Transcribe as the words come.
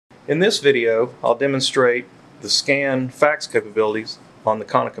In this video, I'll demonstrate the scan fax capabilities on the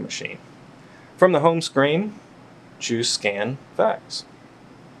Konica machine. From the home screen, choose Scan Fax.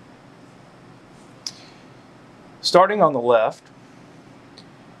 Starting on the left,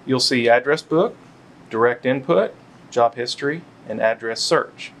 you'll see Address Book, Direct Input, Job History, and Address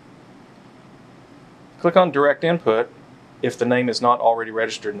Search. Click on Direct Input if the name is not already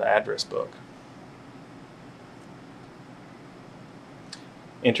registered in the address book.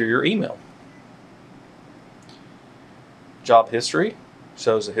 Enter your email. Job History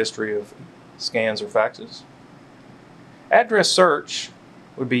shows a history of scans or faxes. Address Search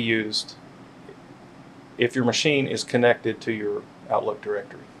would be used if your machine is connected to your Outlook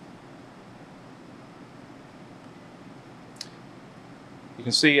directory. You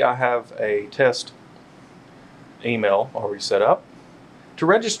can see I have a test email already set up. To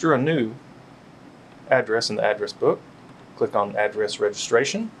register a new address in the address book, click on Address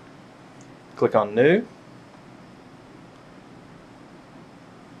Registration, click on New,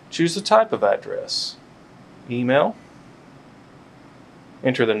 choose the type of address, email,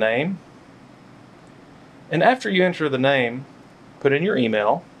 enter the name, and after you enter the name, put in your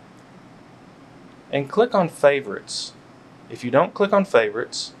email and click on Favorites. If you don't click on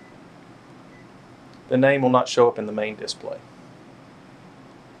Favorites, the name will not show up in the main display.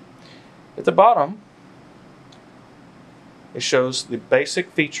 At the bottom, it shows the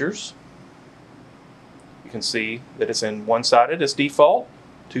basic features. You can see that it's in one-sided as default,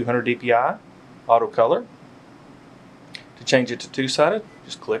 200 dpi, auto color. To change it to two-sided,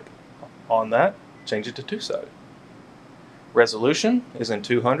 just click on that, change it to two-sided. Resolution is in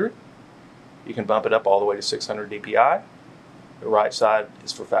 200. You can bump it up all the way to 600 dpi. The right side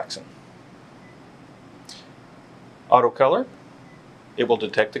is for faxing. Auto color, it will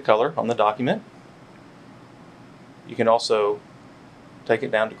detect the color on the document. You can also take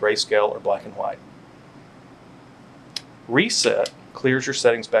it down to grayscale or black and white. Reset clears your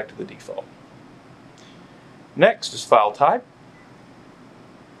settings back to the default. Next is file type,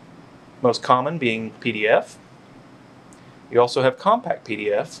 most common being PDF. You also have compact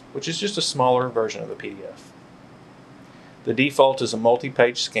PDF, which is just a smaller version of a PDF. The default is a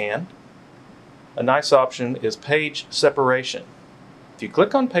multi-page scan. A nice option is page separation. If you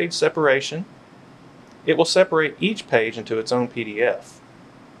click on page separation, it will separate each page into its own PDF.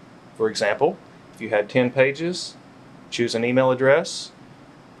 For example, if you had 10 pages, choose an email address,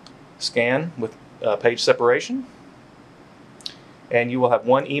 scan with page separation, and you will have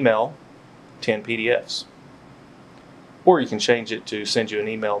one email, 10 PDFs. Or you can change it to send you an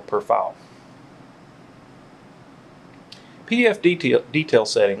email per file. PDF detail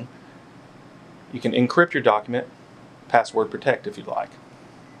setting, you can encrypt your document, password protect if you'd like.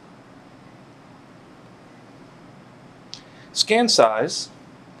 Scan size,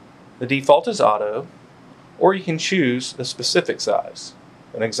 the default is auto, or you can choose the specific size.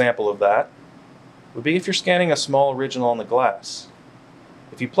 An example of that would be if you're scanning a small original on the glass.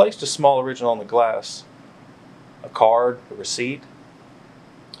 If you placed a small original on the glass, a card, a receipt,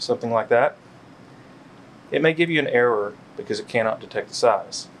 something like that, it may give you an error because it cannot detect the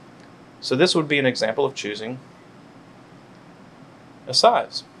size. So this would be an example of choosing a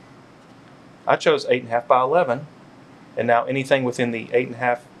size. I chose 8.5 by 11, and now anything within the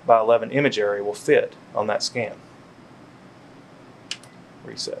 8.5 by 11 image area will fit on that scan.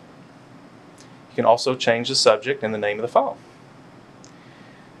 Reset. You can also change the subject and the name of the file.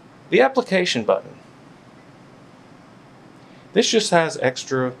 The application button. This just has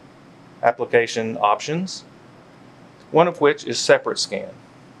extra application options, one of which is separate scan.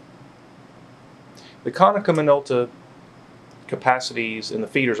 The Konica Minolta capacities in the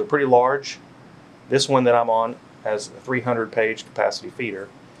feeders are pretty large. This one that I'm on has a 300-page capacity feeder.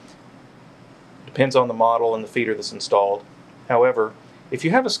 Depends on the model and the feeder that's installed. However, if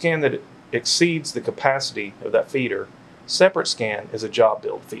you have a scan that exceeds the capacity of that feeder, separate scan is a job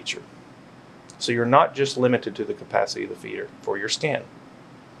build feature. So you're not just limited to the capacity of the feeder for your scan.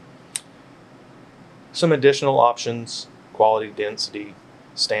 Some additional options: quality, density,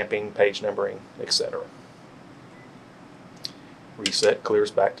 stamping, page numbering, etc. Reset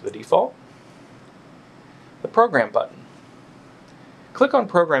clears back to the default. The Program button. Click on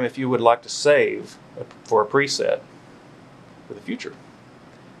Program if you would like to save for a preset for the future.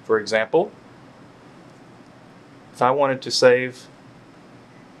 For example, if I wanted to save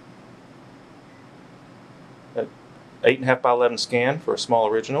an 8.5 by 11 scan for a small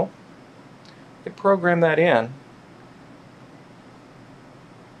original, I could program that in.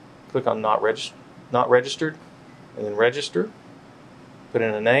 Click on Not Registered, and then Register. Put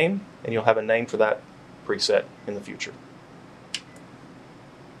in a name, and you'll have a name for that preset in the future.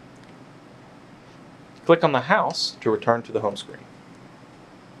 Click on the house to return to the home screen.